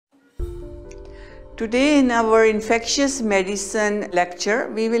Today in our infectious medicine lecture,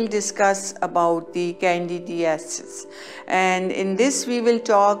 we will discuss about the candidiasis. And in this we will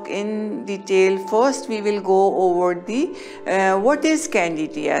talk in detail. First we will go over the what is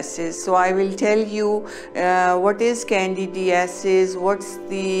candidiasis. So I will tell you what is candidiasis, what's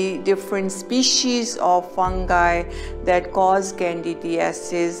the different species of fungi that cause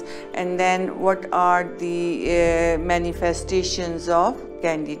candidiasis, and then what are the manifestations of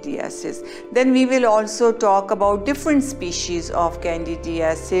candidiasis. Then we will also talk about different species of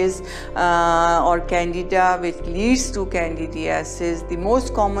candidiasis or candida which leads to candidiasis. The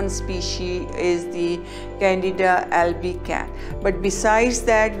most common species is the Candida albicans, but besides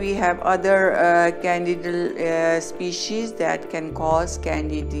that we have other candidal species that can cause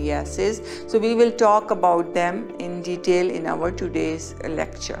candidiasis. So we will talk about them in detail in our today's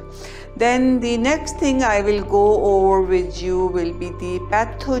lecture. Then the next thing I will go over with you will be the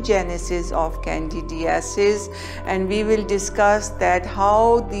pathogenesis of candidiasis, and we will discuss that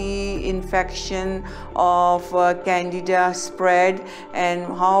how the infection of candida spread and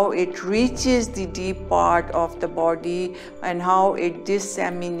how it reaches the deep part of the body and how it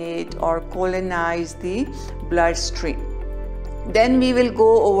disseminates or colonizes the bloodstream. Then we will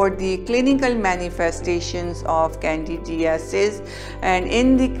go over the clinical manifestations of candidiasis, and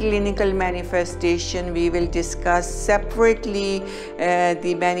in the clinical manifestation we will discuss separately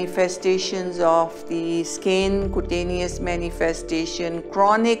the manifestations of the skin, cutaneous manifestation,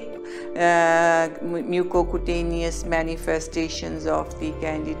 chronic mucocutaneous manifestations of the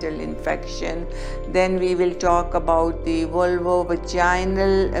candidal infection. Then we will talk about the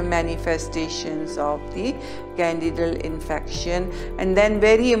vulvovaginal manifestations of the candidal infection, and then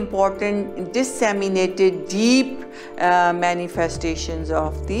very important disseminated deep manifestations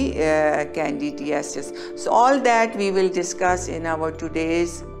of the candidiasis. So all that we will discuss in our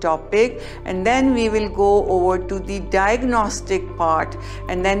today's topic, and then we will go over to the diagnostic part,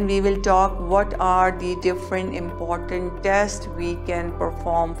 and then we will talk what are the different important tests we can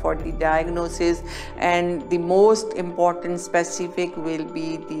perform for the diagnosis, and the most important specific will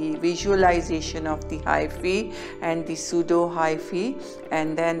be the visualization of the hyphae and the pseudo hyphae,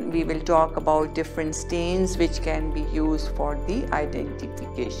 and then we will talk about different stains which can be used for the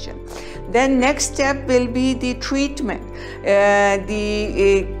identification. Then next step will be the treatment.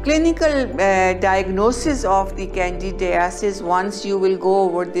 The clinical diagnosis of the candidiasis, once you will go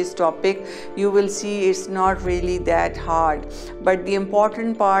over this topic, you will see it's not really that hard, but the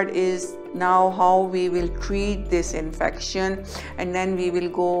important part is now how we will treat this infection, and then we will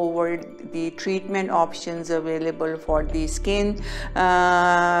go over the treatment options available for the skin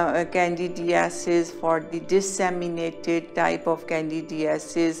candidiasis, for the disseminated type of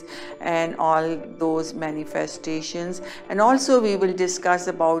candidiasis, and all those manifestations. And also we will discuss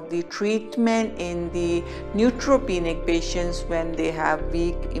about the treatment in the neutropenic patients when they have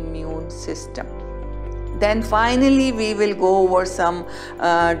weak immune system. Then finally we will go over some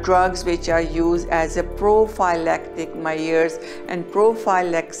drugs which are used as a prophylactic measures, and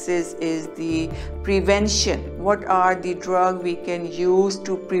prophylaxis is the prevention. What are the drugs we can use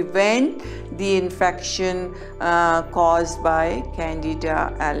to prevent the infection caused by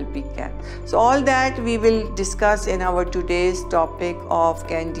Candida albicans? So all that we will discuss in our today's topic of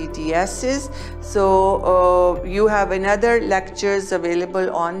candidiasis. So you have another lectures available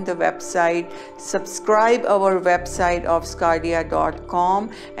on the website. Subscribe our website of sqadia.com,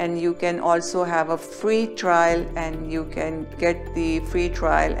 and you can also have a free trial, and you can get the free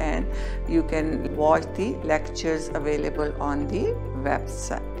trial and you can watch the lectures available on the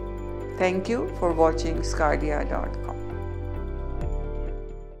website. Thank you for watching sqadia.com.